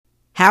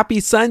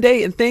Happy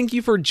Sunday, and thank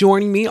you for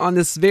joining me on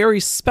this very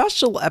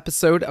special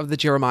episode of the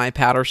Jeremiah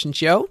Patterson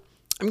Show.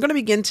 I'm going to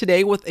begin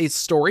today with a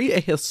story, a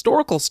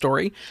historical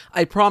story.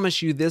 I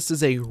promise you this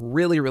is a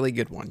really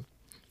good one.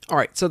 All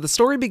right, so the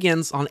story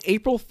begins on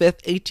April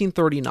 5th,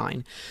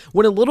 1839,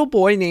 when a little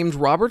boy named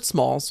Robert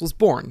Smalls was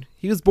born.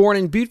 He was born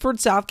in Beaufort,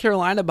 South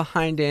Carolina,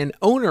 behind an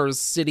owner's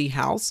city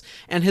house,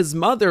 and his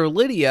mother,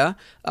 Lydia,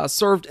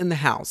 served in the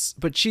house,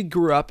 but she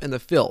grew up in the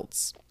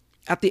fields.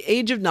 At the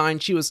age of 9,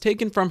 she was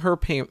taken from her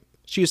parents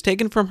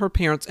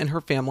and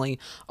her family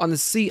on the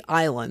Sea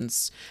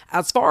Islands.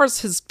 As far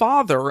as his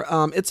father,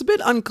 it's a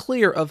bit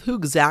unclear of who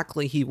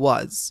exactly he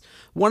was.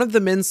 One of the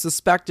men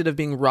suspected of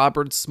being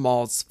Robert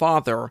Smalls'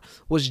 father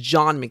was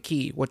John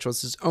McKee, which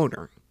was his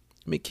owner.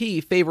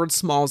 McKee favored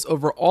Smalls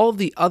over all of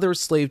the other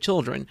slave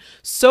children,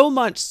 so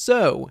much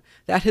so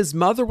that his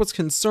mother was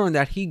concerned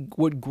that he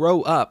would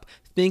grow up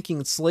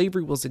thinking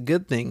slavery was a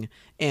good thing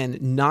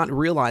and not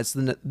realize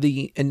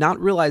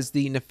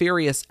the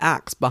nefarious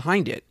acts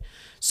behind it.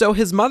 So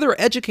his mother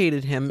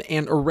educated him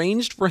and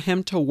arranged for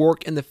him to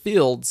work in the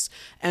fields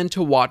and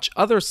to watch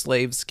other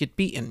slaves get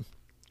beaten.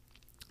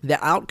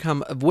 The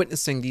outcome of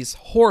witnessing these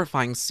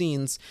horrifying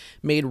scenes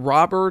made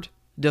Robert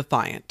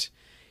defiant.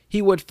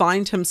 He would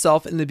find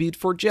himself in the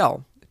Beaufort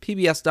jail.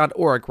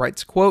 PBS.org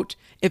writes, quote,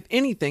 "If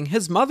anything,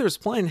 his mother's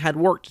plan had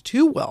worked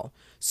too well,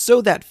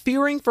 so that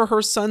fearing for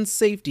her son's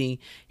safety,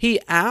 she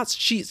asked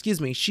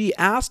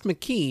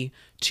McKee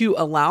to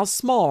allow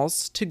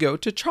Smalls to go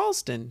to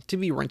Charleston to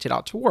be rented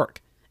out to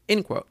work."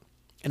 End quote.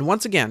 And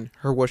once again,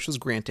 her wish was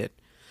granted.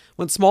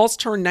 When Smalls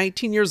turned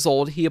 19 years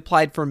old, he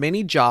applied for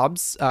many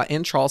jobs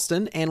in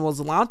Charleston and was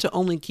allowed to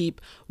only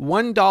keep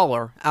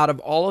 $1 out of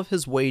all of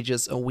his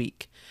wages a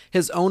week.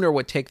 His owner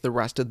would take the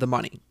rest of the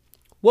money.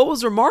 What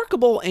was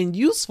remarkable and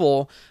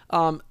useful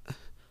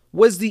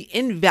was the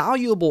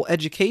invaluable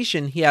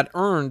education he had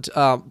earned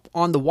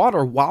on the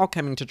water while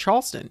coming to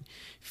Charleston.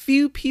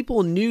 Few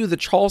people knew the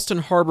Charleston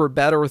harbor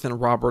better than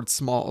Robert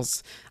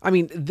Smalls. I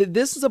mean,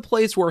 this is a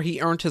place where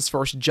he earned his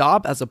first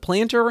job as a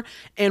planter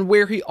and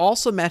where he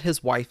also met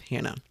his wife,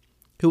 Hannah,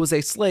 who was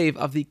a slave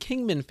of the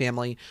Kingman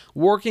family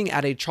working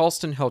at a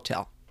Charleston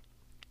hotel.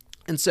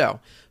 And so,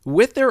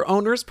 with their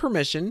owner's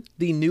permission,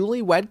 the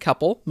newlywed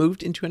couple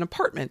moved into an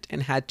apartment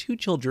and had 2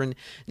 children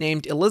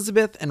named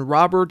Elizabeth and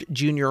Robert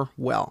Jr.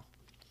 Well.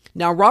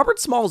 Now, Robert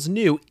Smalls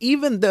knew,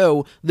 even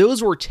though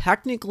those were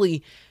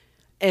technically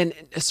and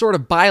sort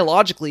of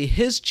biologically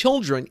his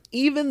children,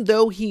 even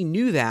though he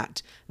knew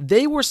that,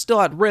 they were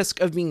still at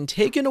risk of being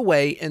taken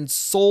away and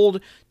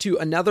sold to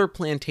another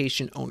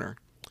plantation owner.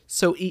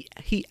 So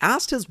he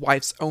asked his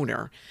wife's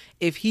owner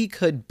if he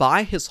could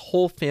buy his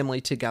whole family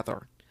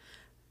together.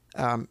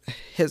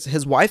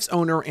 His wife's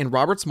owner and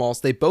Robert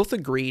Smalls, they both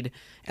agreed,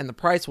 and the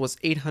price was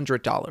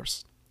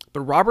 $800.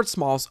 But Robert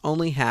Smalls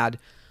only had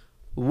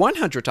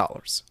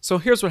 $100. So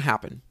here's what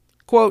happened.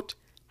 Quote,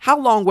 "How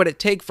long would it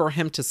take for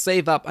him to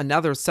save up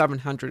another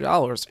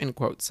 $700? End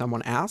quote,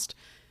 someone asked.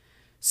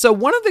 So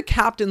one of the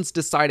captains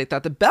decided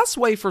that the best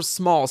way for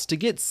Smalls to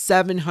get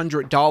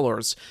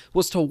 $700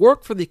 was to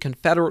work for the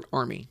Confederate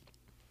Army.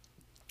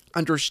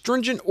 Under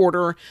stringent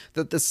order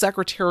that the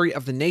Secretary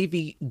of the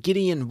Navy,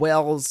 Gideon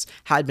Welles,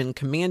 had been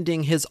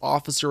commanding his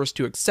officers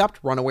to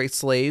accept runaway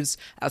slaves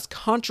as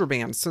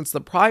contraband since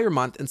the prior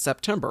month in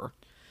September.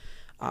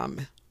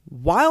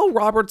 While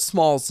Robert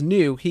Smalls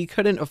knew he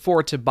couldn't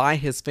afford to buy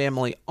his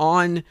family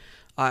on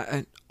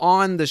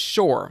the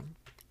shore,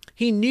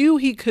 he knew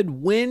he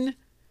could win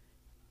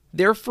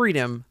their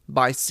freedom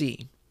by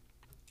sea.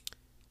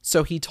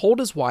 So he told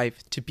his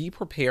wife to be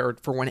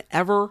prepared for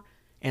whenever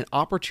an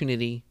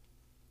opportunity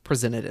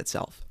presented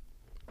itself.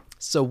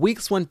 So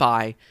weeks went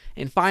by,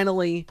 and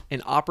finally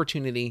an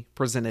opportunity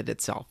presented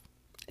itself.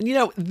 And you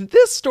know,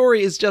 this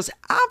story is just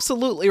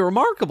absolutely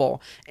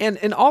remarkable and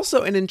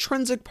also an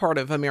intrinsic part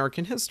of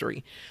American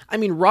history. I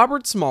mean,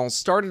 Robert Smalls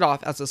started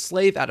off as a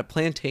slave at a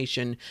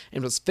plantation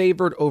and was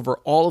favored over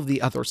all of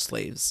the other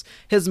slaves.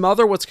 His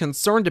mother was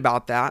concerned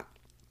about that.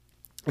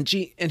 And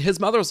his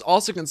mother was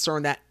also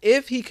concerned that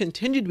if he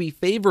continued to be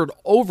favored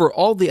over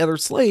all the other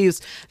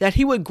slaves, that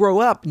he would grow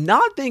up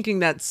not thinking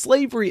that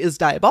slavery is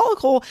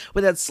diabolical, but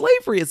that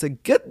slavery is a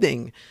good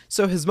thing.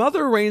 So his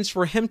mother arranged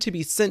for him to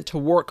be sent to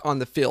work on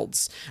the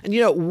fields. And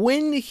you know,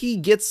 when he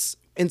gets...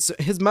 And so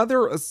his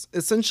mother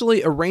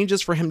essentially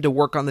arranges for him to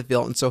work on the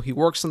field, and so he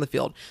works on the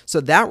field. So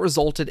that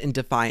resulted in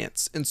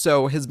defiance. And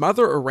so his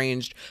mother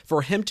arranged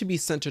for him to be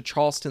sent to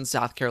Charleston,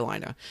 South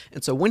Carolina.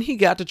 And so when he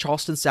got to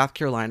Charleston, South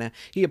Carolina,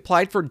 he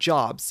applied for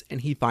jobs,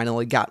 and he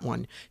finally got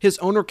one. His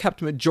owner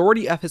kept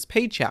majority of his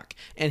paycheck,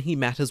 and he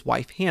met his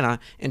wife, Hannah,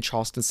 in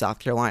Charleston, South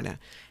Carolina.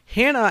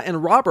 Hannah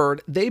and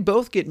Robert, they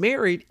both get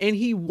married, and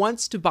he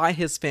wants to buy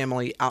his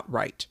family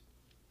outright.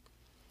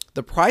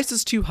 The price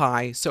is too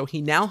high, so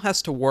he now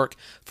has to work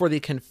for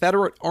the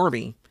Confederate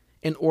Army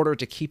in order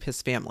to keep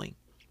his family,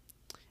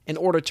 in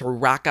order to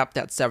rack up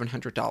that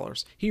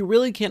 $700. He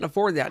really can't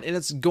afford that, and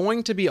it's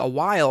going to be a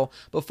while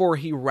before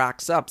he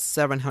racks up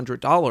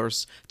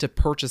 $700 to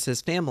purchase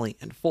his family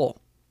in full.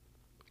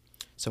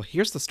 So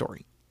here's the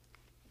story.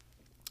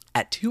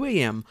 At 2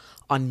 a.m.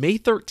 on May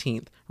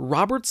 13th,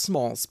 Robert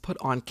Smalls put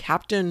on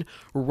Captain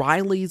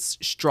Riley's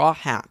straw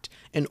hat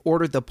and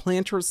ordered the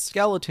planter's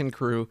skeleton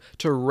crew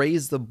to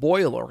raise the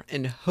boiler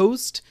and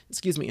hoist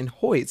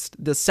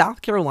the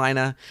South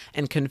Carolina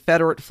and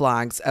Confederate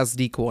flags as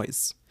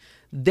decoys.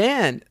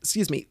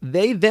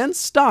 They then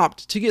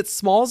stopped to get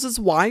Smalls'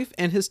 wife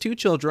and his 2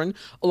 children,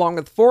 along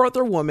with 4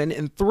 other women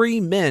and 3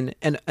 men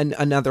and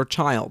another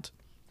child.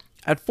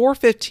 At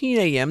 4:15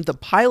 a.m.,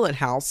 at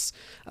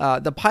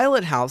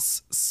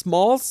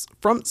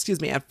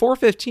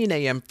 4:15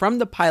 a.m. from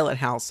the pilot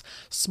house,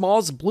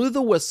 Smalls blew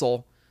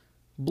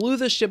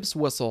the ship's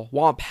whistle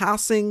while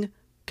passing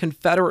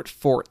Confederate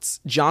forts,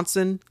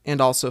 Johnson and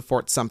also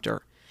Fort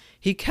Sumter.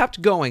 He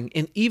kept going,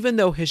 and even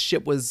though his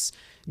ship was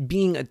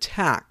being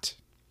attacked,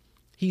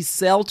 he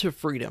sailed to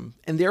freedom,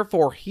 and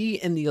therefore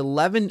he and the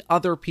 11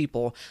 other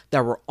people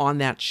that were on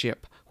that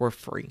ship were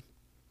free.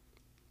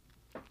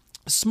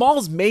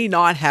 Smalls may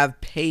not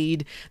have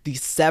paid the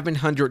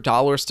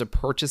 $700 to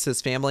purchase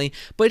his family,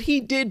 but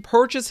he did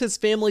purchase his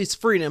family's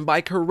freedom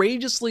by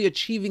courageously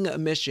achieving a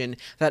mission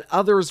that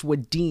others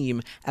would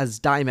deem as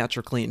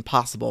diametrically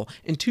impossible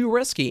and too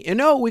risky,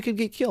 and we could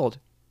get killed.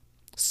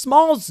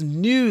 Smalls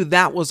knew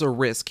that was a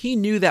risk. He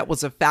knew that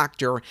was a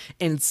factor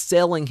in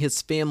selling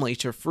his family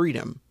to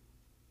freedom.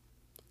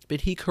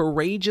 But he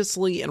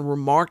courageously and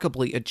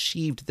remarkably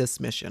achieved this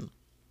mission.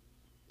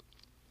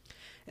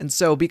 And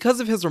so, because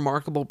of his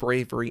remarkable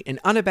bravery and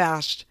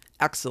unabashed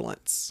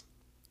excellence,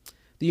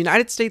 the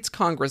United States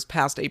Congress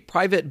passed a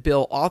private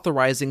bill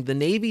authorizing the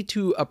Navy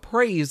to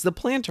appraise the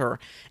planter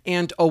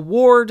and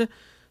award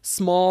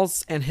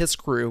Smalls and his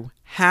crew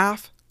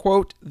half,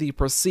 quote, the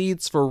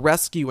proceeds for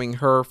rescuing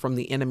her from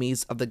the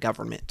enemies of the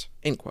government,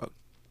 end quote.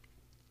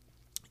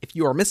 If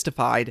you are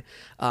mystified,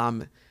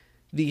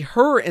 the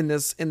her in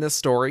this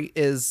story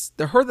is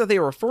the her that they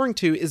are referring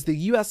to is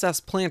the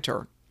USS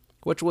Planter,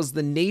 which was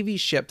the Navy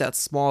ship that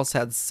Smalls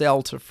had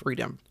sailed to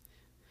freedom.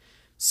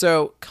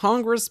 So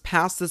Congress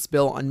passed this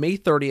bill on May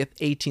 30th,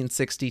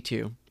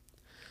 1862.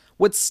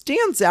 What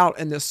stands out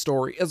in this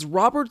story is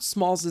Robert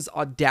Smalls'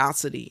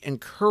 audacity and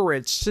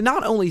courage to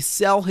not only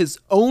sell his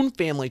own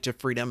family to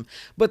freedom,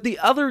 but the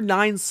other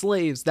 9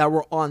 slaves that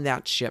were on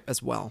that ship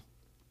as well.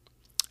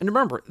 And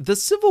remember, the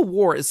Civil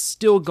War is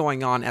still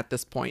going on at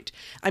this point.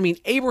 I mean,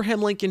 Abraham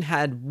Lincoln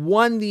had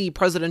won the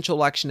presidential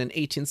election in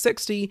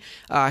 1860.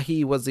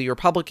 He was the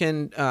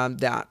Republican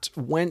that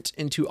went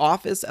into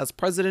office as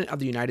president of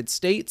the United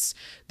States.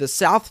 The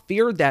South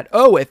feared that,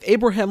 if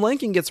Abraham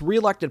Lincoln gets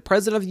reelected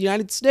president of the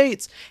United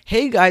States,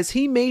 hey guys,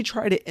 he may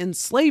try to end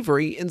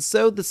slavery. And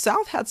so the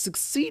South had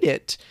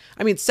succeeded.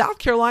 I mean, South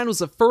Carolina was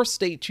the first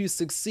state to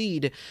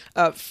succeed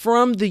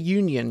from the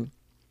Union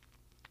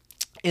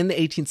in the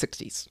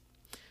 1860s.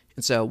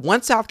 And so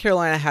once South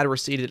Carolina had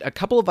receded, a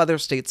couple of other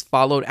states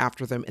followed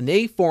after them, and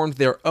they formed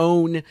their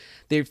own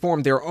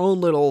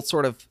little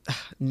sort of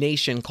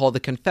nation called the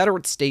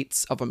Confederate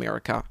States of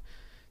America,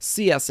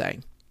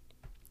 CSA.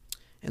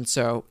 And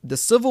so the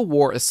Civil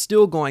War is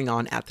still going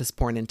on at this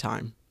point in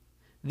time.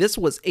 This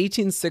was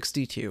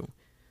 1862.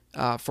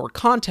 For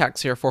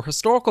context here, for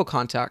historical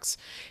context,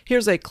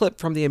 here's a clip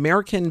from the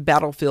American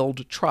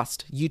Battlefield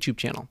Trust YouTube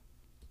channel.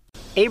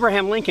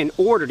 Abraham Lincoln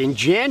ordered in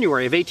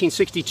January of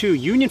 1862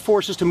 Union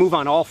forces to move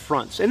on all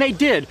fronts, and they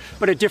did,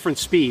 but at different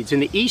speeds. In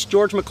the East,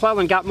 George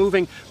McClellan got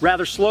moving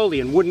rather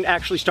slowly and wouldn't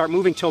actually start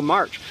moving till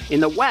March.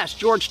 In the West,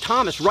 George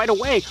Thomas right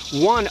away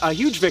won a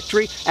huge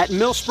victory at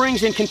Mill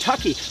Springs in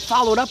Kentucky,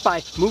 followed up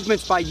by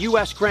movements by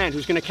U.S. Grant,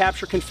 who's going to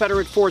capture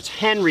Confederate forts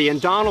Henry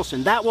and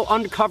Donelson. That will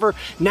uncover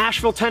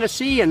Nashville,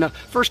 Tennessee, and the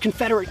first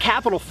Confederate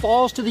capital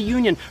falls to the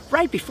Union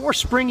right before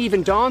spring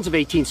even dawns of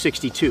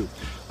 1862.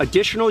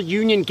 Additional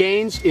Union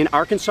gains in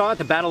Arkansas at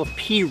the Battle of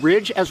Pea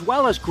Ridge, as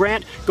well as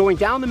Grant going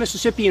down the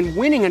Mississippi and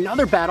winning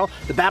another battle,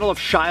 the Battle of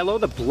Shiloh,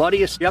 the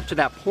bloodiest up to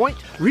that point,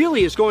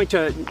 really is going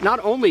to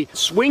not only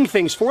swing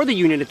things for the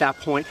Union at that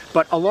point,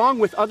 but along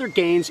with other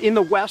gains in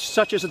the West,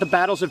 such as at the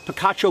battles of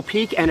Picacho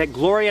Peak and at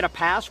Glorieta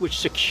Pass, which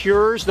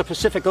secures the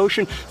Pacific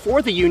Ocean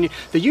for the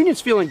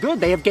Union's feeling good.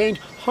 They have gained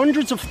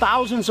hundreds of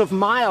thousands of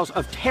miles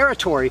of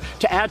territory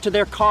to add to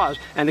their cause,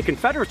 and the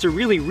Confederates are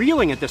really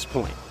reeling at this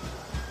point.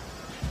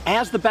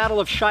 As the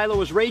Battle of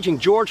Shiloh is raging,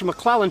 George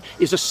McClellan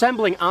is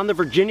assembling on the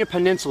Virginia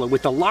Peninsula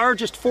with the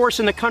largest force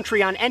in the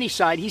country on any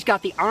side. He's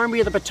got the Army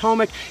of the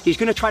Potomac. He's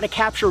going to try to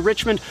capture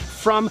Richmond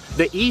from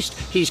the east.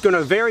 He's going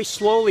to very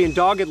slowly and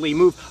doggedly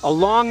move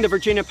along the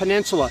Virginia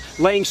Peninsula,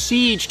 laying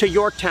siege to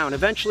Yorktown.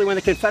 Eventually, when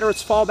the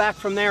Confederates fall back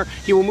from there,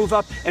 he will move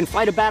up and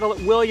fight a battle at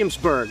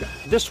Williamsburg.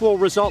 This will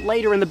result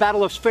later in the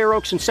Battle of Fair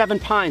Oaks and Seven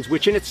Pines,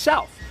 which in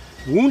itself,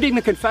 wounding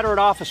the Confederate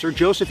officer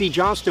Joseph E.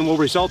 Johnston, will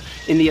result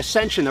in the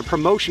ascension, the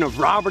promotion of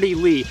Robert E.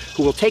 Lee,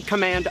 who will take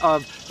command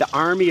of the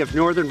Army of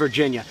Northern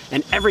Virginia,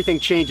 and everything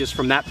changes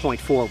from that point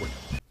forward.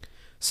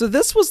 So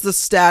this was the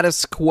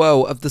status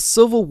quo of the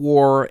Civil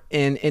War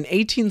in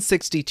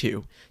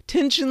 1862.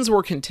 Tensions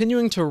were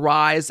continuing to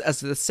rise as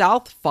the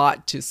South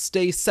fought to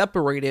stay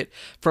separated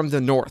from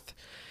the North.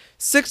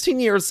 16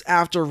 years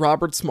after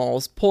Robert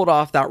Smalls pulled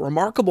off that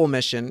remarkable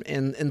mission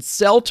and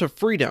sailed to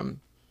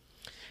freedom,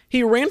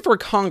 He ran for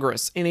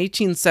Congress in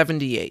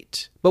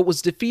 1878, but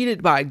was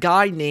defeated by a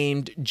guy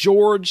named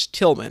George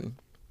Tillman.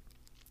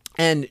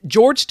 And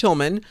George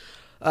Tillman,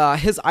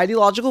 his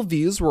ideological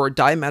views were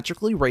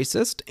diametrically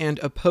racist and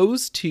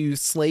opposed to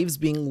slaves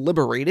being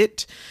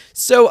liberated.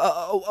 So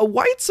a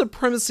white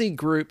supremacy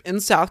group in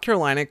South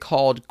Carolina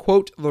called,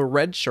 quote, the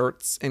Red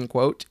Shirts, end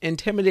quote,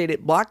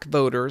 intimidated black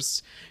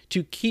voters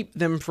to keep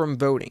them from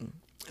voting.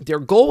 Their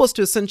goal was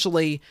to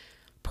essentially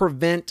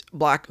prevent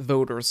black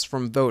voters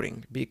from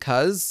voting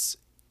because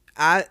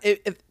they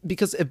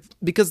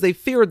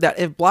feared that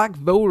if black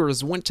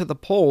voters went to the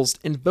polls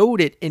and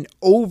voted in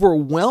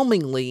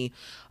overwhelmingly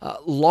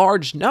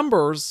large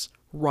numbers,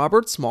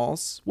 Robert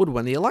Smalls would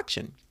win the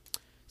election.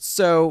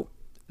 So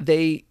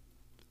these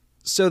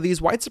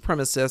white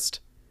supremacists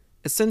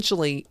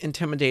essentially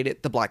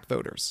intimidated the black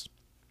voters.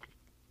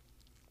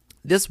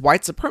 This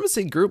white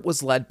supremacy group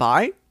was led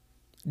by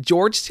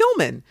George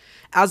Tillman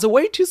as a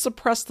way to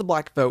suppress the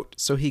black vote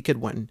so he could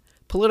win.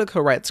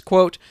 Politico writes,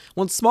 quote,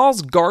 when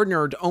Smalls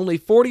garnered only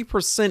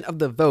 40% of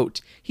the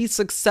vote, he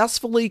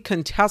successfully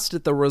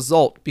contested the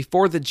result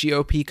before the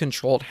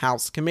GOP-controlled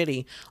House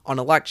Committee on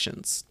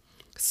Elections.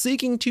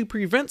 Seeking to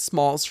prevent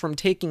Smalls from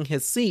taking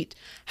his seat,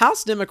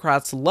 House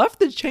Democrats left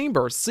the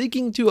chamber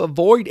seeking to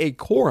avoid a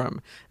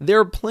quorum.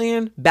 Their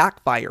plan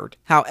backfired.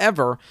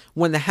 However,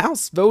 when the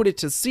House voted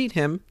to seat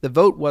him, the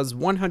vote was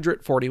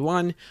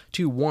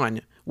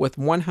 141-1 with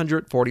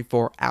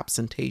 144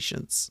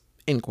 absentations,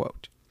 end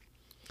quote.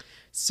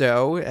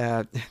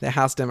 So the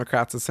House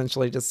Democrats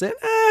essentially just said,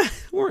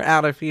 we're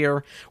out of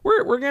here.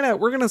 We're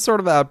gonna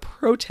sort of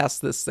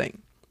protest this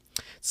thing.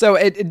 So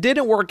it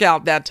didn't work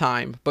out that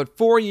time, but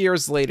 4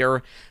 years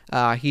later,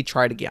 he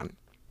tried again.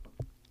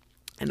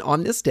 And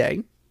on this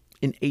day,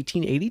 in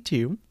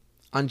 1882,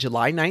 on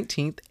July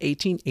 19th,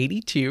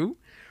 1882,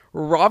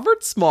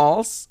 Robert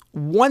Smalls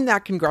won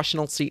that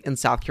congressional seat in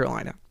South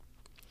Carolina.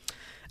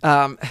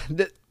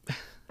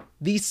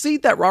 The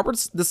seat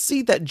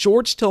that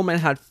George Tillman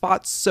had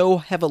fought so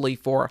heavily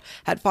for,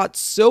 had fought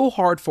so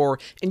hard for,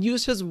 and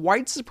used his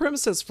white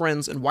supremacist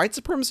friends and white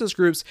supremacist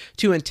groups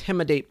to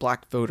intimidate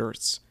black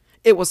voters.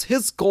 It was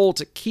his goal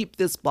to keep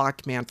this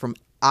black man from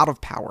out of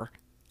power.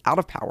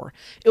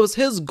 It was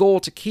his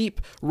goal to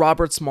keep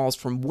Robert Smalls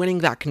from winning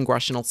that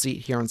congressional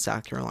seat here in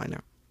South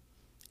Carolina.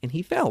 And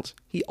he failed.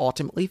 He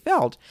ultimately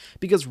failed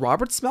because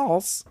Robert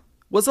Smalls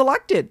was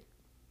elected.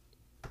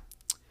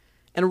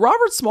 And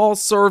Robert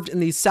Smalls served in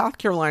the South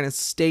Carolina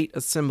State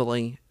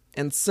Assembly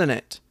and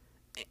Senate,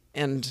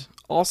 and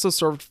also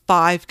served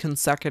 5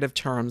 consecutive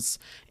terms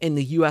in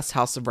the U.S.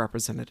 House of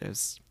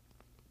Representatives.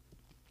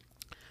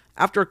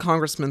 After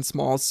Congressman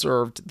Smalls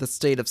served the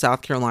state of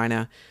South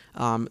Carolina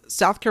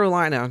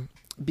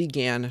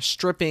began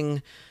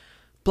stripping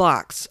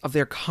blacks of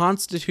their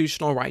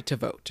constitutional right to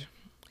vote.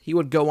 He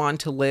would go on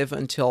to live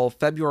until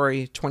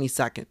February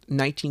 22nd,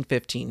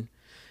 1915.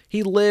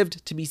 He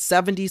lived to be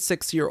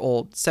 76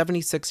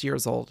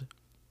 years old.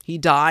 He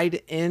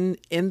died in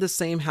the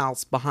same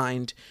house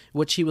behind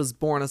which he was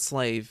born a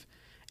slave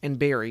and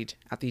buried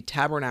at the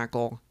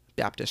Tabernacle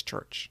Baptist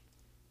Church.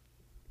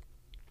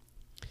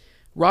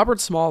 Robert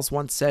Smalls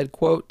once said,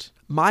 quote,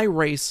 my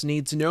race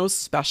needs no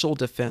special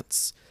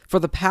defense, for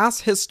the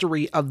past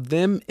history of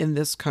them in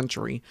this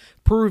country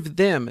proved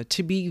them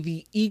to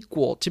be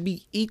equal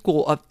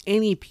of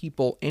any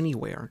people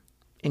anywhere,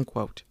 end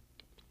quote.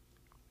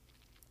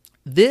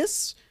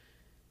 This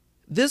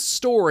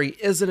story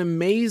is an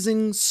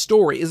amazing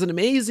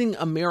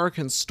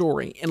American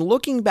story. And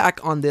looking back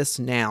on this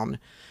now,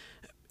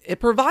 it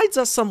provides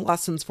us some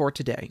lessons for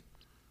today.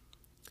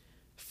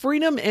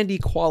 Freedom and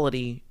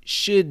equality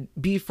should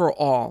be for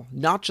all,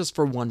 not just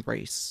for one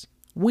race.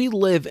 We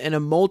live in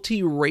a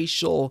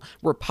multiracial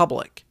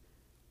republic.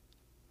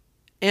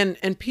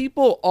 And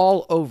people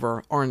all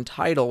over are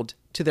entitled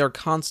to their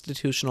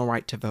constitutional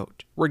right to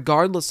vote,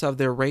 regardless of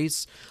their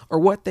race or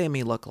what they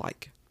may look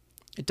like.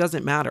 It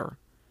doesn't matter.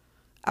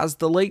 As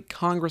the late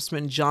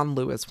Congressman John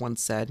Lewis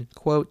once said,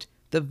 quote,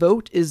 the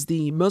vote is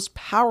the most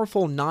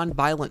powerful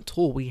nonviolent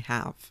tool we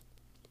have.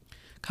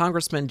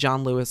 Congressman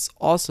John Lewis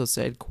also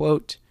said,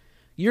 quote,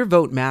 your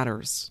vote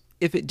matters.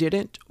 If it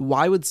didn't,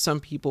 why would some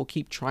people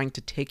keep trying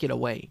to take it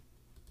away?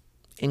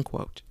 End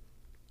quote.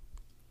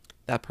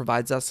 That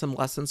provides us some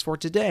lessons for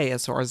today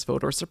as far as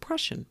voter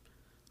suppression.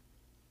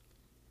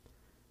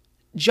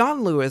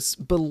 John Lewis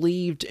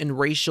believed in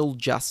racial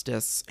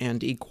justice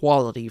and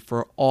equality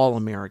for all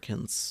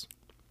Americans.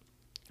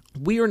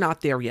 We are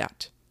not there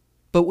yet,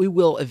 but we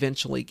will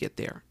eventually get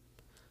there.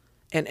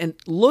 And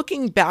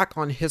looking back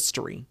on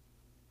history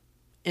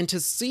and to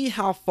see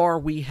how far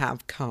we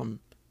have come,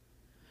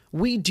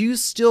 we do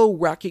still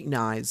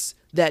recognize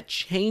that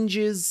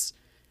changes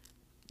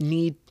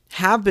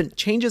have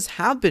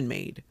been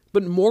made,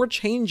 but more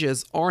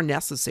changes are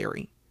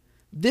necessary.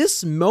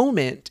 This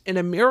moment in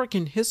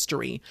American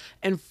history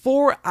and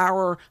for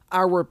our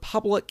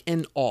republic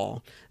in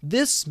all,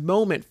 this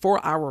moment for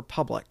our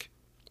republic,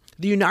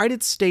 the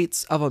United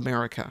States of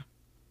America,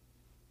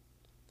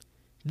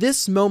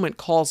 this moment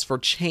calls for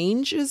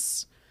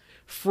changes,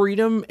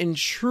 freedom and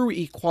true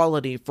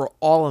equality for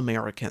all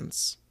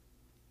Americans.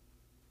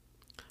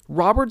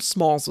 Robert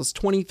Smalls was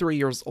 23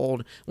 years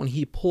old when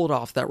he pulled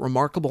off that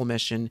remarkable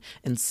mission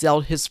and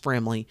sold his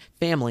family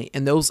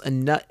and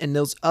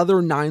those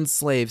other 9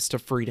 slaves to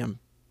freedom.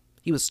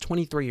 He was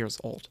 23 years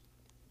old.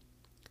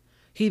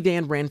 He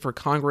then ran for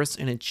Congress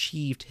and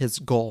achieved his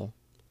goal.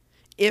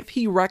 If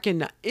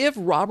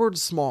Robert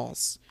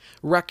Smalls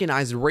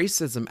recognized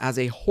racism as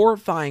a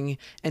horrifying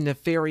and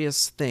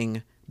nefarious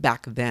thing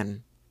back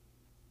then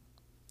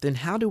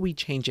how do we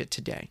change it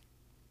today?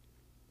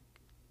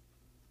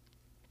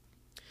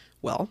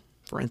 Well,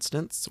 for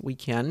instance, we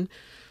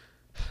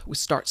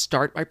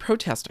start by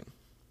protesting,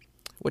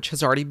 which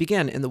has already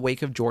begun in the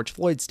wake of George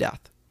Floyd's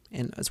death,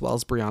 and as well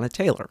as Breonna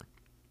Taylor.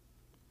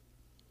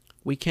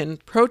 We can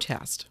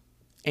protest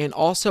and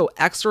also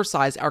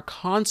exercise our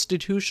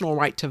constitutional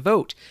right to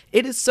vote.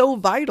 It is so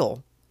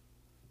vital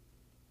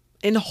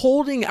in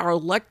holding our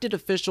elected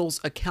officials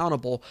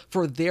accountable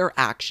for their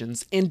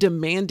actions and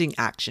demanding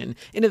action.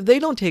 And if they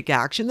don't take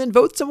action, then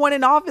vote someone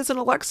in office and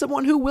elect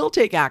someone who will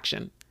take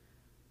action.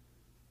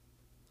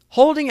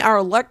 Holding our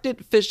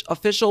elected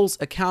officials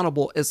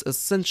accountable is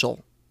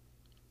essential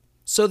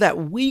so that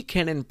we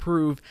can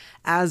improve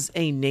as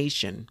a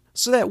nation,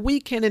 so that we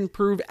can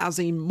improve as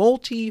a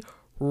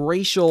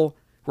multi-racial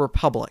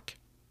republic.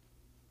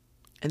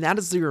 And that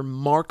is the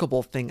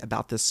remarkable thing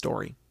about this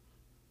story.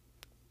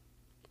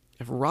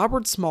 If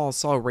Robert Smalls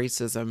saw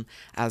racism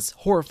as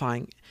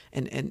horrifying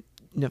and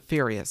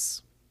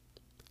nefarious,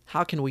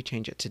 how can we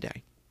change it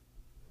today?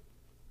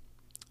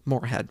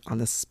 More ahead on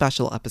this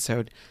special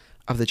episode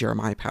of the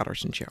Jeremiah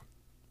Patterson Show.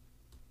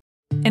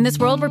 In this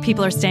world where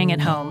people are staying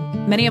at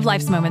home, many of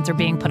life's moments are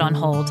being put on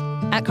hold.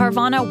 At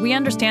Carvana, we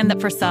understand that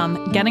for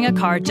some, getting a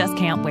car just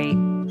can't wait.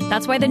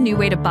 That's why the new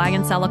way to buy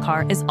and sell a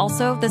car is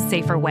also the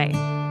safer way.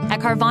 At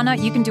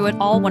Carvana, you can do it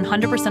all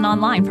 100%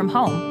 online from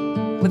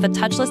home, with a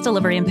touchless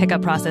delivery and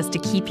pickup process to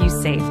keep you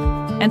safe.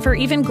 And for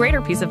even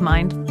greater peace of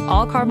mind,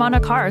 all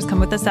Carvana cars come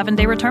with a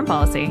 7-day return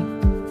policy.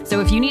 So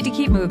if you need to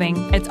keep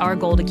moving, it's our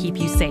goal to keep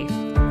you safe.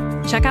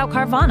 Check out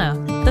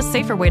Carvana, the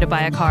safer way to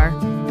buy a car.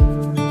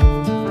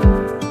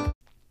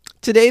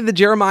 Today, the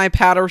Jeremiah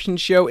Patterson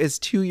Show is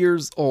 2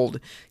 years old.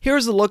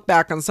 Here's a look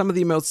back on some of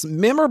the most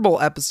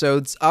memorable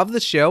episodes of the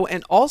show,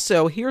 and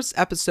also here's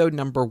episode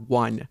number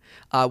 1,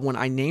 when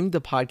I named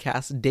the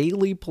podcast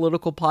Daily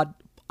Political Podcast.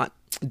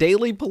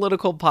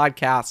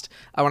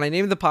 When I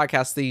named the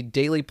podcast the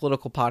Daily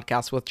Political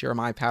Podcast with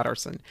Jeremiah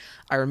Patterson.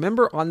 I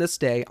remember on this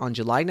day, on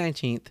July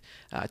 19th,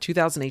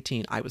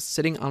 2018, I was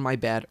sitting on my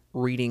bed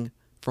reading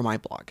from my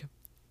blog.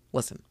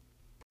 Listen.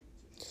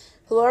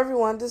 Hello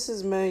everyone, this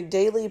is my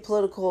daily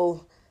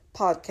political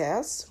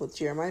podcast with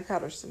Jeremiah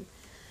Patterson.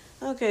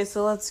 Okay,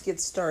 so let's get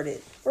started.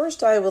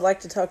 First, I would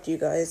like to talk to you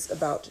guys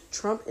about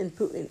Trump and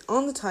Putin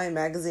on the Time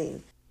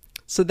magazine.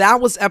 So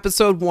that was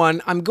episode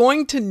 1. I'm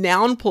going to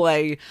now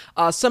play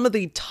some of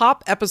the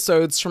top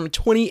episodes from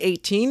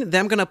 2018. Then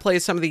I'm going to play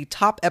some of the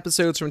top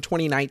episodes from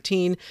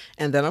 2019.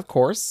 And then, of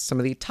course, some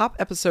of the top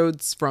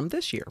episodes from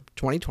this year,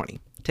 2020.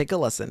 Take a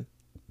listen.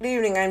 Good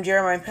evening, I'm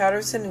Jeremiah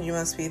Patterson, and you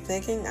must be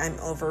thinking I'm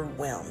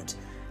overwhelmed.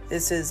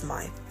 This is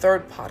my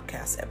 3rd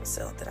podcast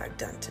episode that I've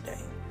done today.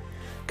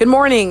 Good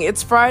morning,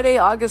 it's Friday,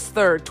 August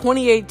 3rd,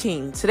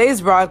 2018.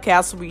 Today's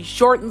broadcast will be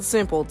short and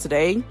simple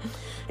today.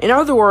 In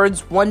other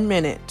words, 1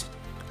 minute.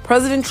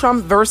 President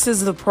Trump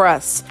versus the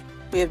press.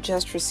 We have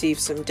just received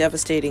some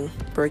devastating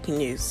breaking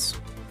news.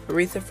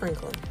 Aretha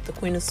Franklin, the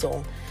Queen of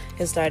Soul,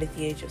 has died at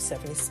the age of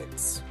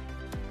 76.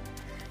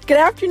 Good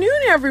afternoon,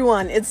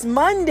 everyone. It's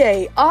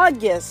Monday,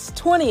 August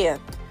 20th.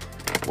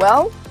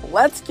 Well,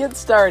 let's get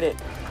started.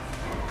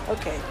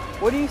 Okay,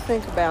 what do you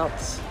think about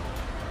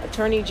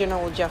Attorney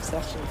General Jeff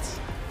Sessions?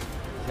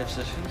 Jeff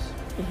Sessions?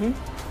 Mm-hmm.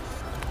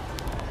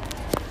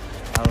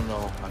 I don't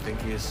know. I think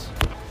he's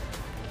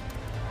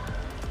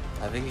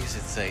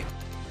insane.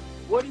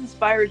 What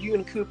inspired you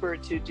and Cooper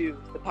to do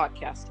the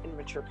podcast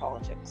Immature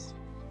Politics?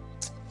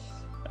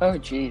 Oh,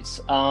 geez.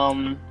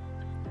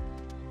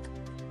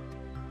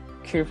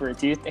 Cooper,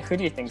 who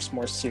do you think is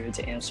more suited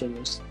to answer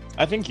this?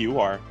 I think you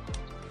are.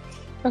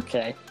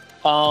 Okay.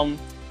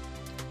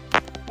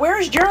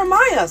 Where's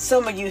Jeremiah?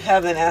 Some of you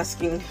have been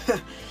asking.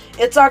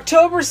 It's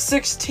October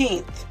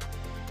 16th,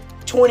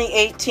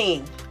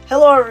 2018.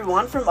 Hello,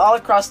 everyone from all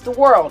across the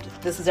world.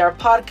 This is our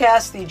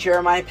podcast, The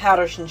Jeremiah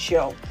Patterson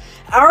Show.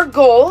 Our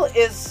goal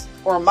is,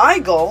 or my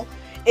goal,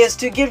 is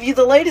to give you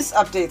the latest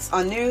updates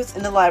on news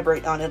and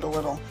elaborate on it a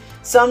little.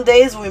 Some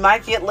days we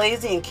might get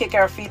lazy and kick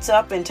our feet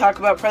up and talk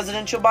about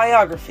presidential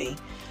biography,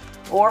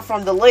 or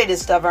from the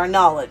latest of our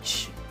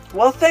knowledge.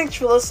 Well, thanks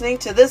for listening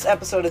to this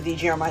episode of The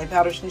Jeremiah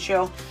Patterson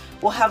Show.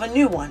 We'll have a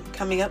new one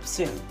coming up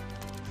soon.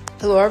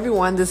 Hello,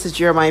 everyone. This is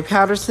Jeremiah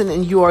Patterson,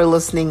 and you are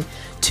listening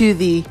to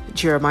The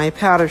Jeremiah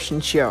Patterson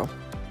Show.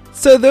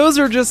 So those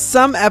are just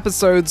some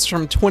episodes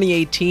from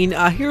 2018.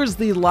 Here's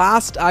the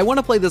last. I want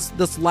to play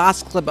this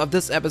last clip of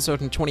this episode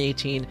from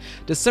 2018,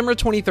 December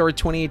 23rd,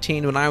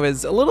 2018, when I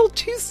was a little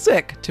too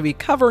sick to be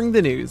covering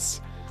the news.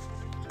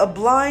 A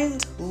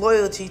blind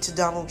loyalty to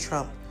Donald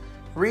Trump.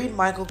 Read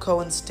Michael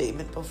Cohen's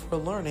statement before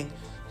learning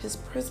his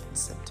prison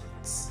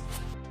sentence.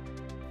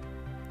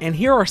 And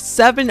here are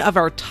 7 of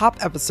our top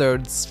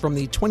episodes from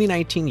the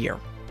 2019 year.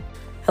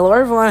 Hello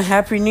everyone,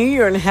 Happy New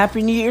Year and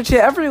Happy New Year to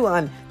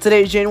everyone.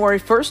 Today is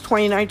January 1st,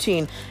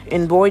 2019,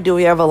 and boy do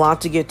we have a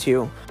lot to get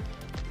to.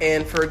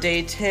 And for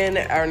day 10,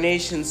 our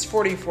nation's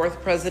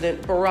 44th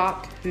president,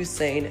 Barack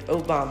Hussein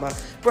Obama.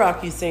 Barack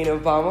Hussein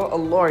Obama, a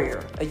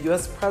lawyer, a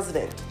U.S.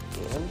 president,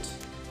 and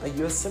a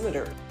U.S.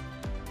 senator.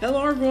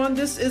 Hello everyone,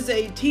 this is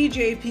a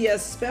TJPS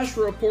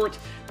special report.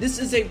 This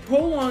is a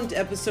prolonged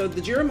episode.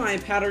 The Jeremiah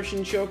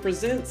Patterson Show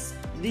presents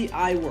the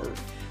I word.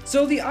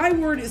 So the I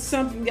word is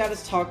something that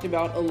is talked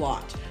about a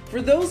lot.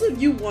 For those of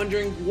you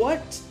wondering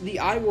what the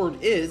I word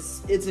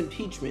is, it's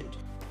impeachment.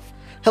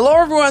 Hello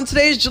everyone,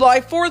 today is July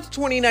 4th,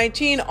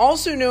 2019,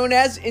 also known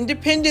as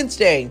Independence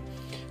Day.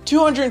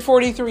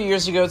 243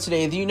 years ago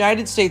today, the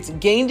United States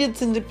gained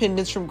its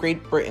independence from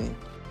Great Britain.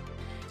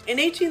 In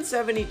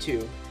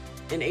 1872,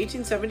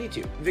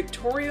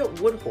 Victoria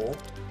Woodhull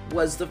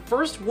was the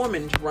first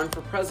woman to run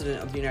for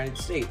president of the United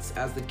States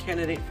as the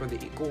candidate for the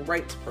Equal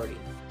Rights Party.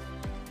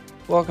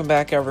 Welcome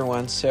back,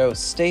 everyone. So,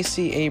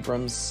 Stacey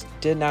Abrams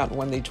did not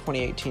win the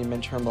 2018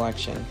 midterm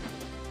election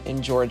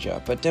in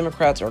Georgia, but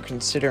Democrats are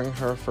considering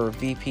her for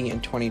VP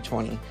in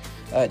 2020.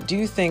 Do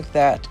you think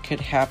that could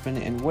happen,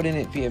 and wouldn't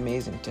it be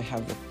amazing to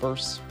have the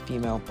first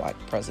female black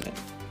president?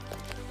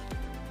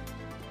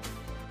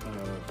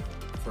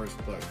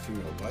 First black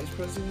female vice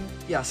president?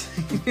 Yes.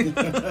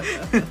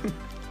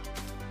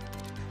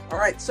 All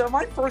right, so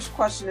my first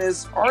question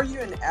is, are you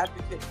an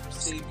advocate for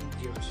saving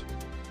the ocean?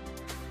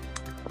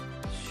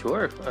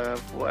 Sure.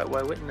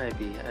 Why wouldn't I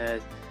be?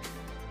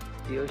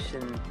 The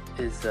ocean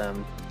is,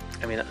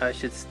 I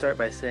should start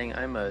by saying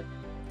I'm a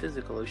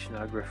physical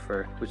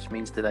oceanographer, which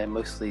means that I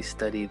mostly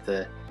study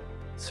the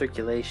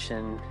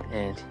circulation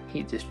and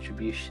heat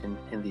distribution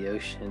in the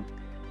ocean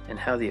and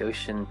how the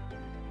ocean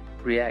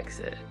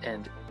reacts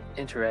and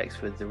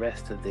interacts with the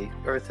rest of the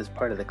Earth as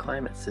part of the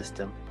climate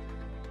system.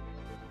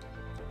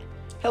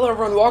 Hello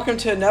everyone, welcome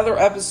to another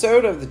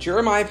episode of the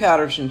Jeremiah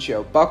Patterson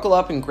Show. Buckle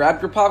up and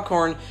grab your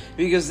popcorn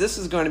because this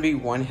is going to be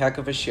one heck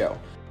of a show.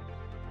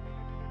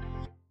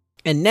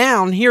 And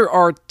now, here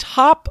are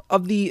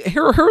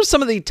here are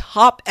some of the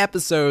top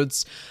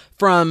episodes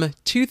from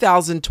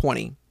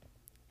 2020.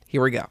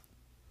 Here we go.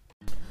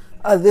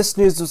 This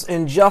news was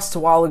in just a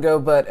while ago,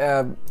 but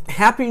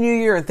Happy New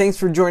Year and thanks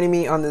for joining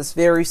me on this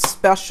very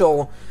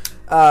special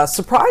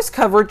surprise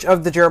coverage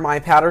of the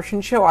Jeremiah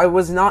Patterson Show. I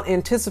was not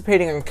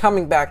anticipating on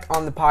coming back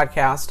on the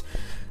podcast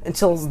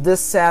until this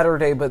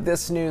Saturday, but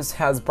this news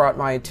has brought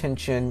my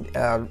attention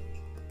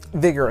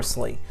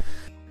vigorously.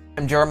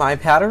 I'm Jeremiah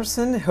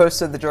Patterson,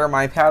 host of the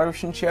Jeremiah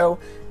Patterson Show,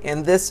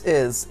 and this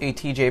is a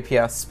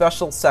TJPS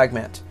special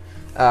segment,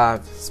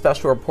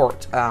 special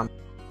report.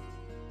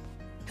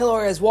 Hello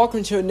guys,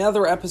 welcome to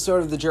another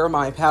episode of the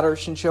Jeremiah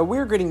Patterson Show.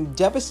 We're getting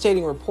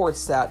devastating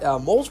reports that,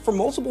 from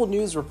multiple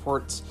news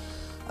reports,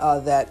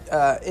 that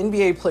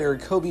NBA player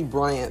Kobe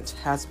Bryant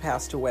has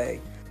passed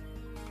away.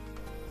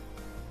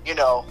 You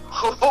know,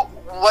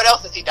 what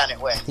else has he done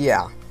it with?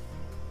 Yeah.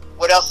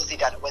 What else has he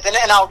done it with? And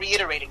I'll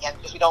reiterate again,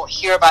 because we don't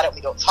hear about it,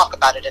 we don't talk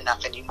about it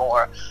enough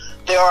anymore.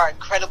 There are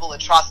incredible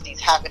atrocities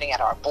happening at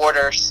our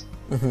borders.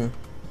 Mm-hmm.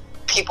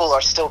 People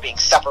are still being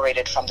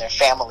separated from their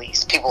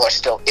families. People are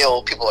still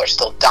ill. People are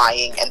still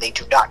dying, and they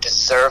do not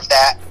deserve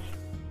that.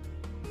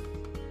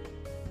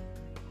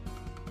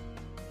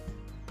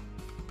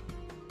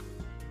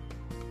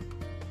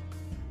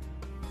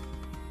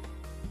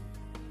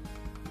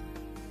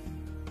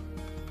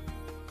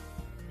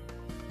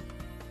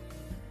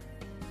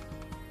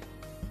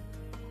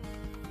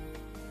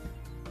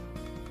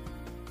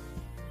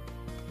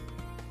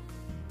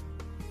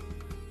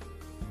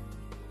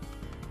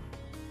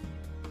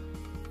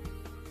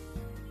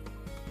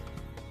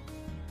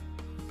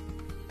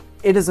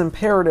 It is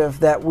imperative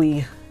that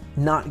we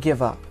not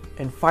give up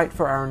and fight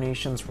for our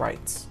nation's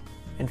rights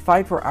and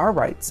fight for our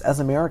rights as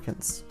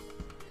Americans.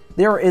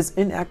 There is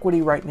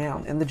inequity right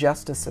now in the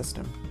justice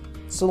system,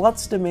 so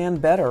let's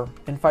demand better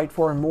and fight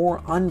for a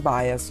more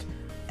unbiased,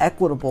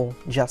 equitable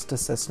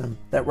justice system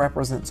that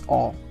represents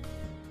all.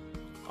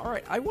 All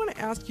right, I want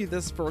to ask you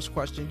this first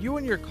question. You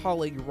and your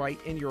colleague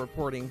write in your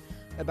reporting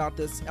about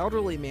this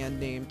elderly man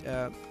named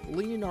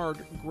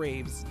Leonard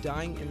Graves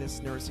dying in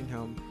this nursing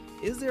home.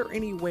 Is there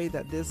any way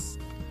that this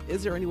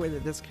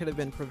could have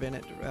been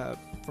prevented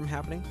from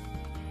happening?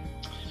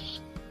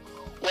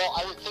 Well,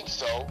 I would think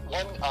so.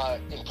 One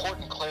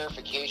important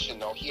clarification,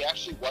 though, he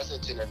actually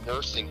wasn't in a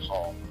nursing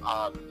home.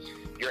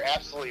 You're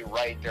absolutely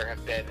right. There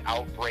have been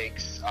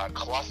outbreaks,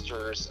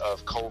 clusters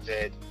of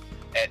COVID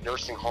at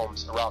nursing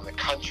homes around the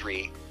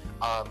country.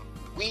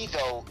 We,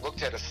 though,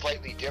 looked at a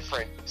slightly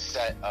different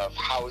set of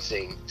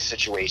housing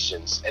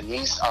situations, and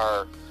these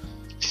are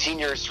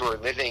seniors who are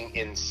living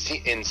in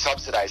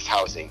subsidized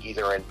housing,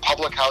 either in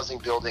public housing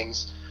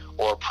buildings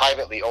or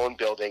privately owned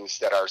buildings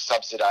that are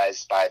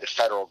subsidized by the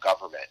federal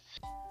government.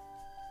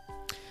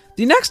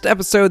 The next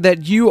episode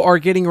that you are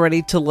getting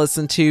ready to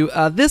listen to,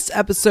 this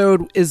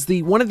episode is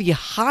one of the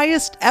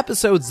highest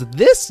episodes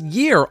this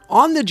year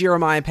on the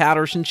Jeremiah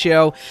Patterson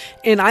Show,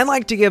 and I'd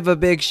like to give a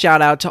big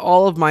shout out to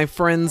all of my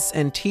friends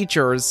and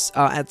teachers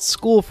at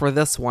school for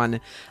this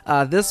one.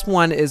 This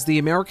one is the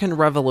American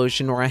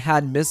Revolution, where I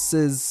had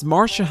Mrs.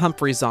 Marcia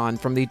Humphreys on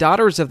from the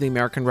Daughters of the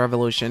American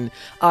Revolution.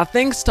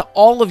 Thanks to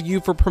all of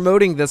you for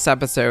promoting this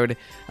episode.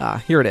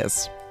 Here it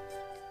is.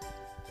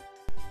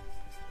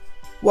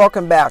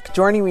 Welcome back.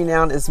 Joining me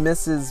now is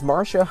Mrs.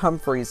 Marcia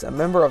Humphreys, a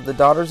member of the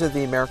Daughters of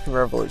the American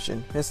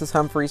Revolution. Mrs.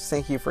 Humphreys,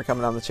 thank you for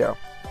coming on the show.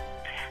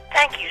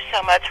 Thank you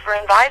so much for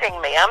inviting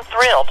me. I'm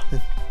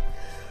thrilled.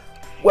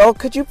 Well,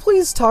 could you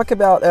please talk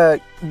about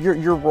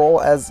your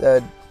role as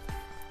a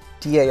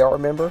DAR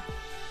member?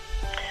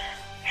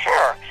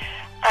 Sure.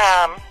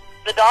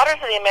 The Daughters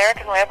of the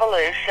American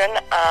Revolution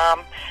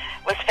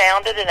was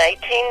founded in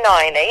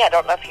 1890. I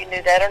don't know if you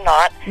knew that or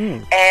not.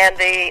 And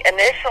the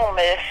initial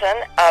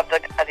mission of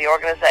the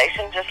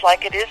organization, just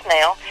like it is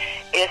now,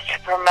 is to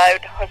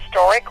promote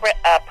historic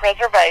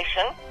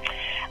preservation,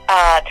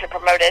 to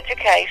promote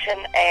education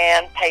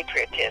and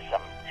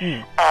patriotism.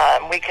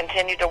 We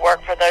continue to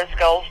work for those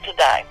goals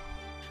today.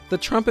 The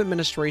Trump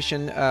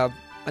administration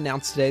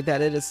announced today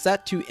that it is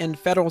set to end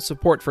federal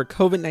support for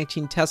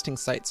COVID-19 testing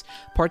sites,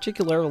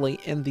 particularly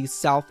in the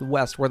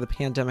Southwest, where the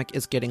pandemic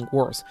is getting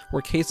worse,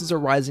 where cases are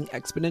rising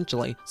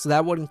exponentially. So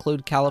that would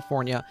include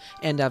California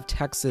and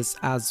Texas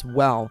as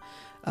well.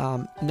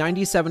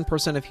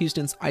 97% of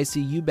Houston's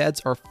ICU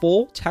beds are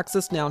full.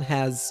 Texas now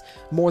has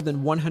more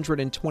than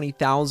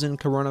 120,000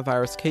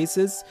 coronavirus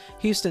cases.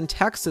 Houston,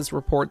 Texas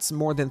reports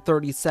more than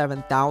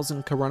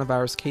 37,000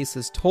 coronavirus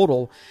cases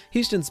total.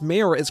 Houston's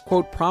mayor is,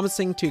 quote,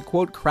 promising to,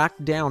 quote, crack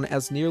down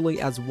as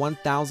nearly as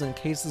 1,000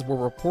 cases were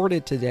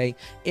reported today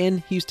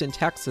in Houston,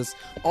 Texas.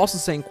 Also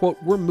saying, quote,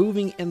 we're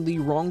moving in the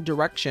wrong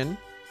direction,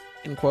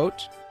 end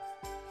quote.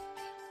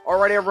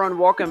 Alright, everyone,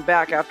 welcome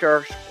back after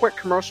our quick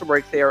commercial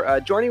break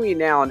there. Joining me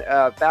now,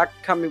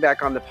 coming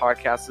back on the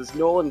podcast, is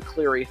Nolan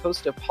Cleary,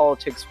 host of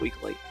Politics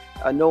Weekly.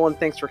 Nolan,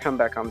 thanks for coming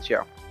back on the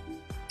show.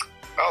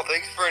 Oh,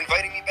 thanks for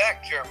inviting me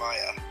back,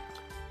 Jeremiah.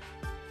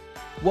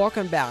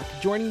 Welcome back.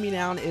 Joining me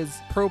now is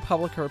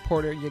ProPublica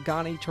reporter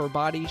Yagana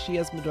Torbati. She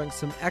has been doing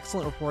some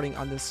excellent reporting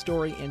on this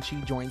story, and she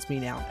joins me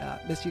now.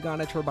 Miss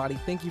Yagana Torbati,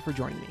 thank you for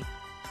joining me.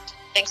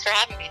 Thanks for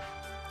having me.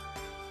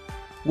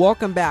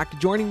 Welcome back.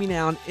 Joining me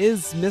now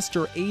is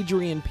Mr.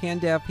 Adrian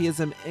Pandev. He's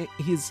an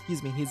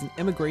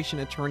immigration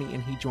attorney,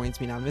 and he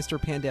joins me now. Mr.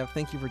 Pandev,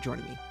 thank you for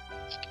joining me.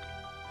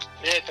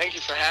 Yeah, thank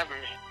you for having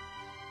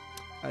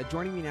me.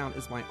 Joining me now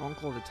is my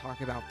uncle to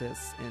talk about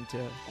this and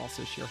to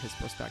also share his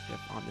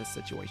perspective on this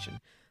situation.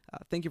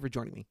 Thank you for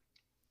joining me.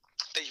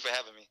 Thank you for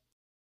having me.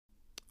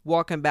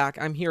 Welcome back.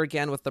 I'm here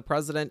again with the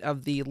president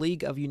of the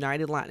League of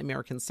United Latin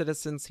American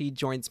Citizens. He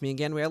joins me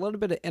again. We had a little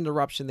bit of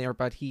interruption there,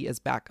 but he is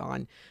back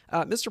on.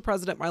 Mr.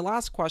 President, my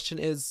last question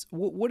is,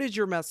 what is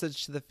your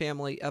message to the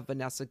family of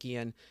Vanessa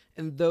Guillen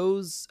and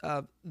those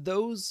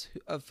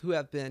who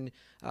have been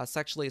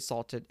sexually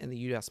assaulted in the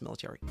U.S.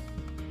 military?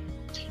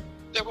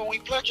 That when we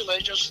pledge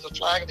allegiance to the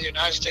flag of the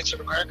United States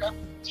of America,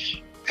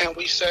 and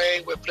we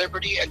say with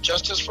liberty and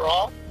justice for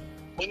all,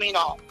 we mean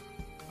all.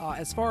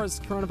 As far as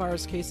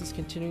coronavirus cases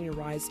continuing to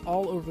rise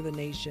all over the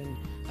nation,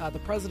 the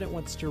president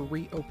wants to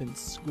reopen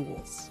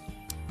schools.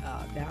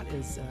 That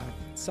is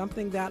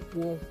something that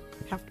will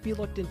have to be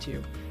looked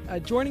into.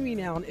 Joining me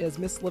now is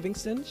Miss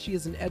Livingston. She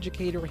is an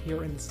educator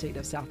here in the state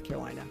of South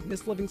Carolina.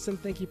 Miss Livingston,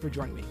 thank you for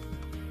joining me.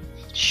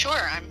 Sure,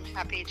 I'm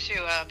happy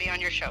to be on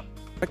your show.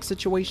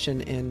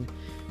 Situation in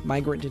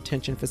migrant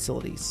detention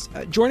facilities.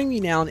 Joining me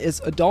now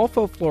is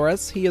Adolfo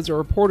Flores. He is a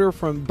reporter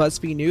from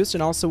BuzzFeed News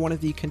and also one of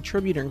the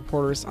contributing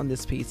reporters on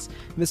this piece.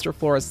 Mr.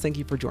 Flores, thank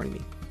you for joining me.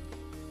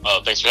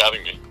 Thanks for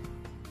having me.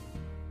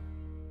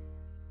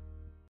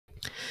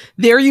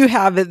 There you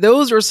have it.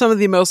 Those are some of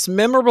the most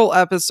memorable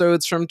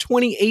episodes from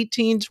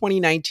 2018,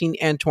 2019,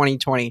 and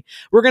 2020.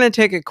 We're going to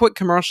take a quick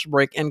commercial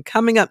break, and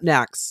coming up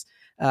next,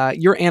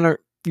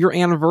 your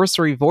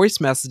anniversary voice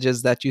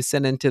messages that you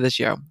sent into the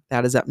show.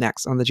 That is up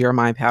next on the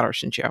Jeremiah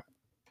Patterson Show.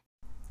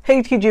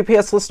 Hey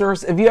TJPS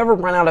listeners, if you ever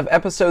run out of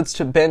episodes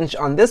to binge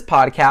on this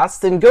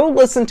podcast, then go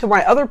listen to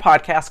my other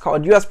podcast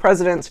called U.S.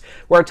 Presidents,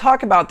 where I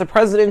talk about the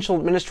presidential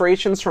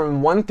administrations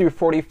from 1 through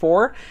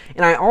 44,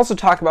 and I also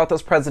talk about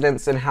those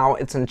presidents and how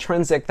it's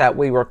intrinsic that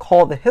we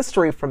recall the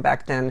history from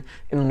back then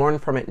and learn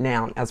from it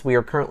now, as we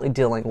are currently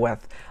dealing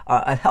with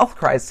a health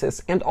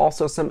crisis and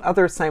also some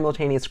other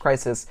simultaneous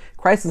crises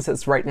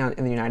right now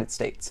in the United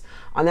States.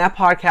 On that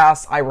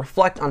podcast, I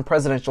reflect on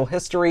presidential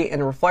history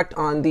and reflect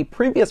on the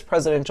previous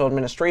presidential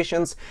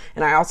administrations,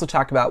 and I also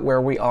talk about where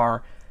we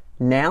are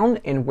now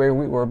and where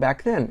we were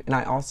back then. And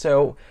I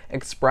also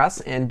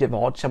express and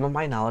divulge some of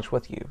my knowledge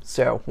with you.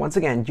 So once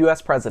again,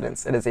 U.S.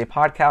 Presidents. It is a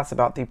podcast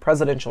about the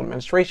presidential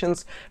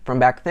administrations from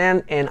back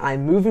then, and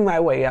I'm moving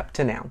my way up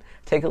to now.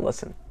 Take a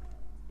listen.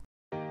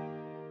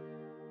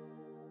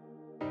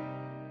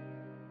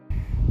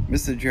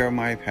 Mr.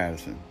 Jeremiah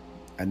Patterson,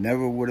 I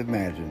never would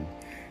imagine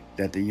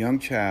that the young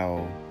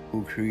child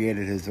who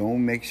created his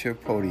own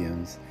makeshift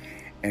podiums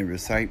and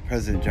recite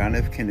President John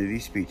F.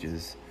 Kennedy's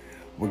speeches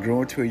would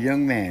grow into a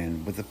young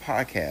man with a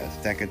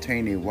podcast that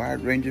contained a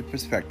wide-ranging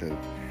perspective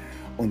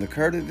on the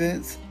current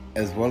events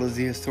as well as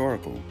the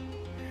historical.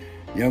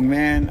 Young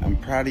man, I'm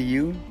proud of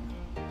you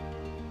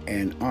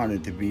and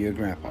honored to be your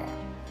grandpa.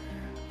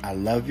 I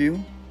love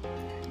you.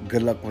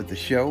 Good luck with the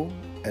show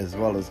as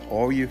well as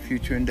all your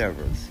future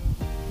endeavors.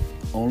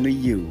 Only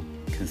you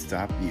can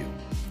stop you.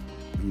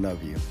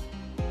 Love you.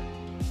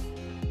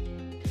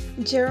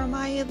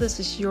 Jeremiah, this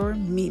is your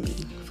Mimi.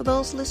 For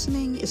those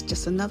listening, it's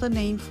just another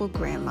name for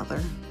grandmother.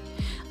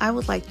 I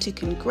would like to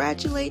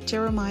congratulate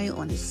Jeremiah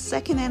on his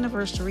second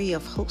anniversary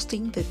of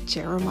hosting the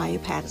Jeremiah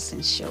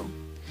Patterson Show.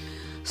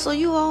 So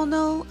you all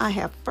know I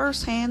have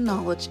first-hand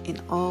knowledge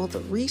in all the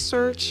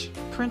research,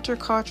 printer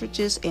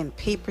cartridges, and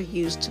paper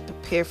used to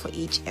prepare for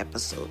each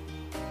episode.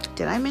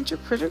 Did I mention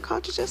printer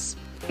cartridges?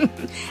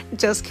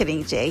 Just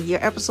kidding, Jay.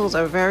 Your episodes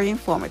are very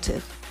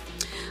informative.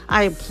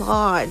 I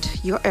applaud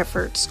your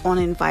efforts on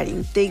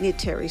inviting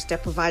dignitaries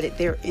that provided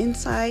their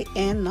insight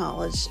and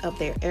knowledge of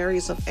their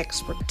areas of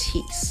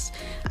expertise.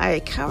 I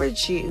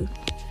encourage you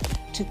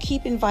to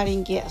keep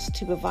inviting guests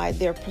to provide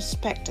their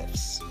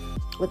perspectives.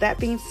 With that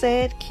being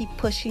said, keep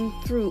pushing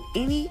through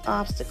any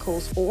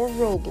obstacles or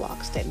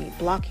roadblocks that may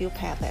block your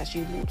path as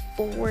you move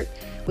forward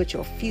with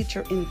your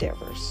future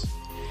endeavors.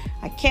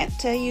 I can't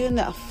tell you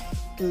enough.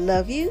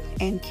 Love you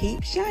and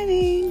keep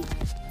shining.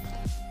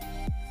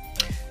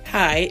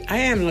 Hi, I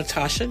am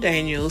Latasha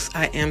Daniels.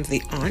 I am the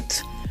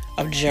aunt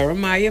of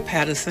Jeremiah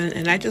Patterson,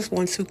 and I just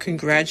want to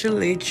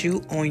congratulate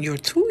you on your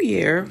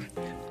 2-year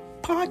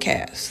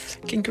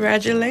podcast.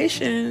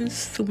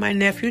 Congratulations to my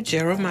nephew,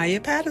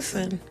 Jeremiah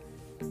Patterson.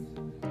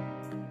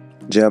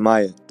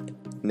 Jeremiah,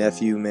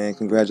 nephew, man,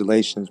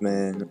 congratulations,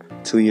 man.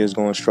 2 years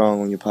going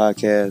strong on your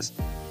podcast.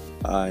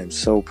 I am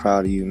so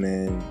proud of you,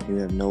 man. You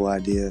have no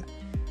idea.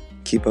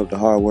 Keep up the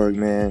hard work,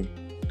 man.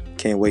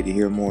 Can't wait to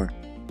hear more.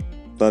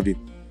 Love you.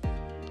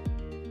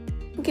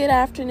 Good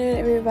afternoon,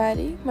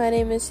 everybody. My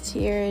name is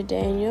Tiara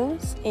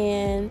Daniels,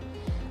 and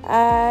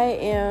I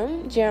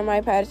am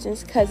Jeremiah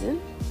Patterson's cousin.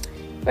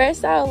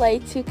 First, I would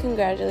like to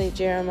congratulate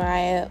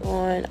Jeremiah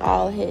on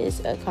all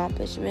his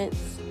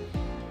accomplishments,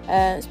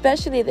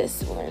 especially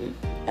this one.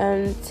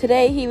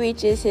 Today, he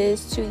reaches his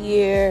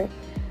 2-year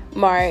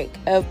mark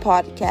of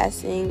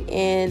podcasting,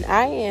 and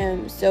I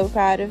am so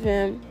proud of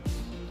him.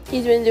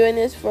 He's been doing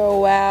this for a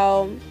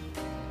while.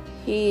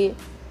 He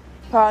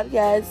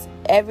podcasts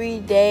every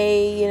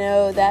day,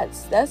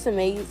 that's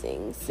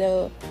amazing.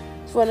 So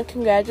just want to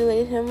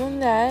congratulate him on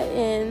that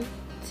and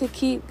to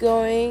keep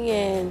going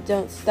and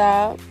don't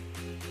stop.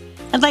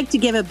 I'd like to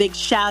give a big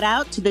shout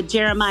out to the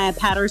Jeremiah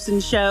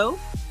Patterson Show.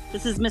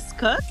 This is Miss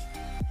Cook,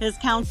 his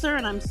counselor,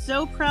 and I'm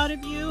so proud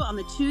of you on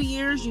the 2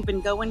 years you've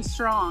been going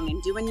strong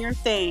and doing your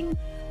thing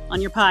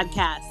on your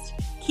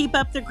podcast. Keep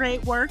up the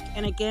great work,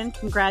 and again,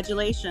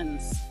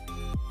 congratulations.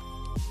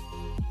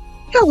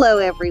 Hello,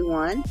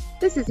 everyone.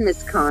 This is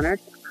Miss Connor.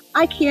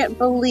 I can't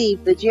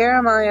believe the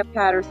Jeremiah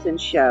Patterson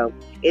Show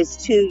is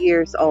 2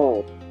 years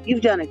old.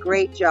 You've done a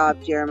great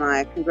job,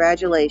 Jeremiah.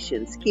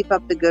 Congratulations. Keep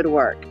up the good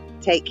work.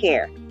 Take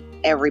care,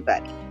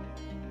 everybody.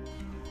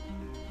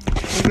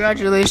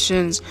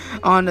 Congratulations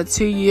on the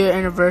 2-year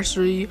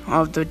anniversary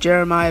of the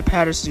Jeremiah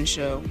Patterson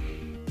Show.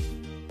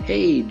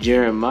 Hey,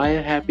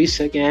 Jeremiah, happy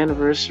second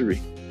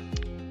anniversary.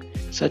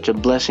 Such a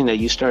blessing that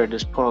you started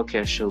this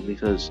podcast show,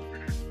 because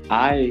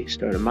I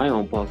started my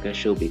own podcast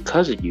show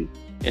because of you,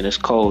 and it's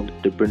called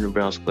the Brendan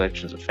Brown's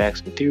Collections of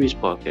Facts and Theories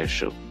podcast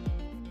show.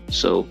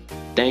 So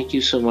thank you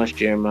so much,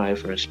 Jeremiah,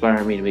 for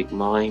inspiring me to make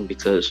mine,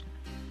 because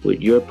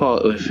with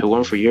if it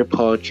weren't for your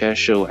podcast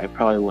show, I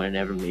probably would have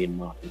never made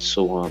mine.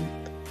 So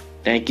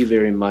thank you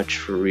very much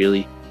for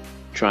really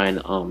trying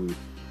to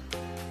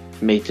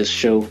make this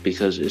show,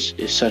 because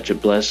it's such a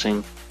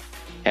blessing.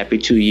 Happy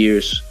 2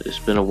 years. It's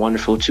been a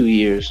wonderful 2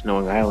 years,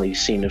 knowing I only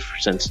seen it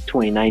since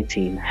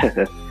 2019.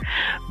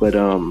 But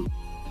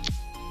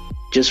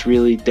just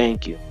really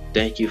thank you.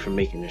 Thank you for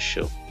making this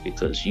show,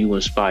 because you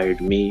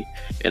inspired me,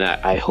 and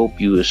I hope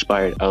you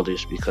inspired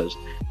others, because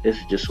this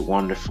is just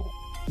wonderful.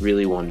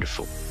 Really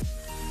wonderful.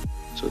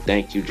 So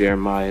thank you,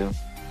 Jeremiah.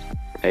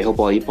 I hope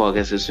all you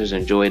podcast listeners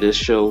enjoy this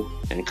show,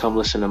 and come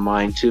listen to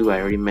mine too.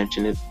 I already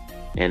mentioned it.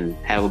 And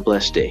have a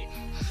blessed day.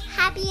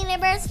 Happy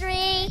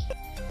anniversary.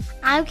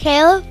 I'm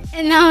Caleb.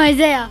 And I'm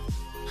Isaiah.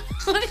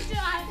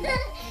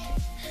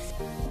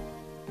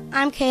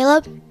 I'm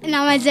Caleb. And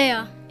I'm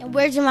Isaiah. And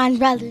we're Jeremiah's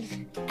brothers.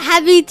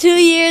 Happy 2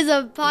 years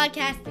of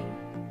podcasting.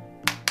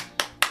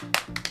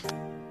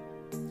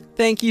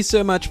 Thank you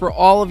so much for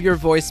all of your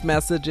voice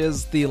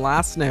messages. The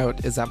last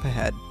note is up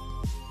ahead.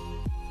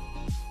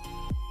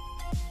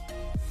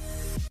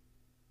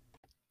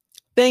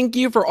 Thank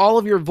you for all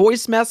of your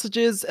voice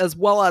messages, as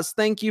well as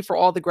thank you for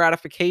all the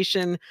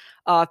gratification.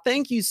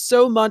 Thank you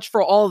so much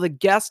for all of the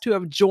guests who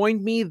have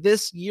joined me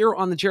this year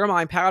on the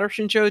Jeremiah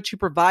Patterson Show to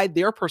provide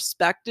their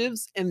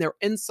perspectives and their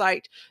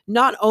insight,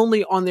 not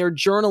only on their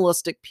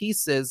journalistic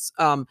pieces,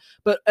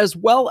 but as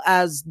well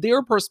as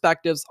their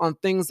perspectives on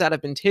things that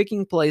have been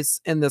taking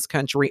place in this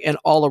country and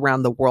all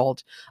around the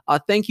world.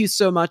 Thank you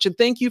so much. And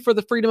thank you for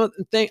the freedom of,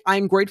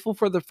 I'm grateful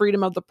for the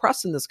freedom of the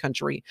press in this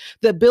country.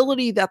 The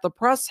ability that the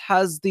press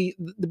has the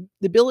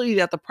ability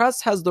that the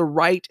press has the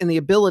right and the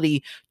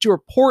ability to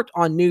report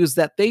on news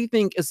that they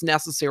think is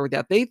necessary,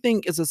 that they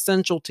think is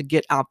essential to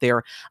get out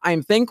there. I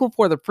am thankful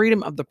for the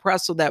freedom of the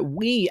press so that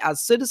we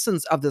as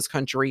citizens of this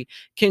country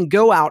can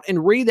go out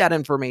and read that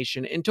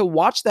information and to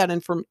watch that on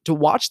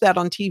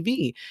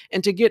TV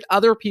and to get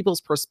other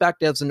people's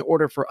perspectives in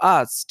order for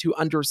us to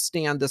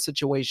understand the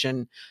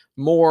situation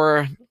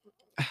more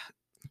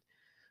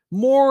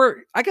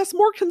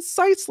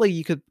concisely,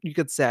 you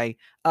could say.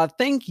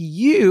 Thank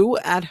you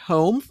at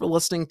home for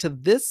listening to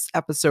this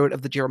episode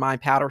of the Jeremiah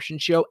Patterson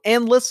Show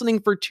and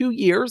listening for 2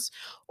 years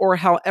or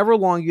however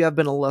long you have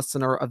been a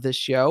listener of this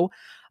show.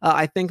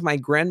 I thank my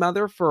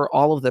grandmother for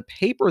all of the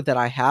paper that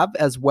I have,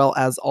 as well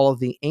as all of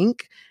the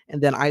ink.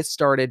 And then I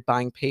started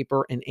buying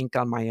paper and ink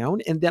on my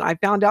own. And then I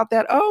found out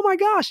that, oh my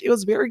gosh, it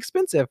was very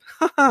expensive.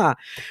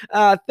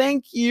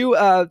 Thank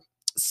you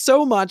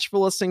so much for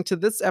listening to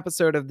this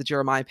episode of the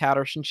Jeremiah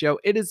Patterson Show.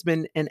 It has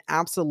been an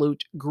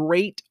absolute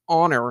great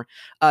honor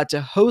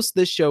to host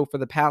this show for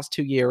the past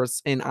 2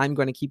 years, and I'm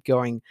going to keep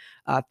going.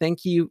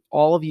 Thank you,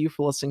 all of you,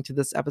 for listening to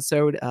this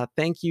episode.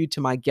 Thank you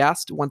to my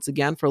guest once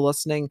again for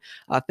listening.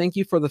 Thank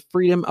you for the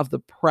freedom of the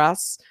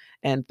press.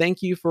 And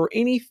thank you for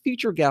any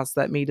future guests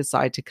that may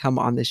decide to come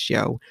on this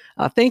show.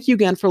 Thank you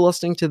again for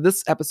listening to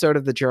this episode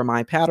of the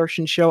Jeremiah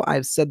Patterson Show.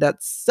 I've said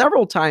that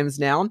several times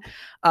now,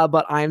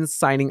 but I'm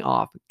signing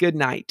off. Good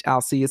night.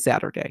 I'll see you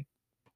Saturday.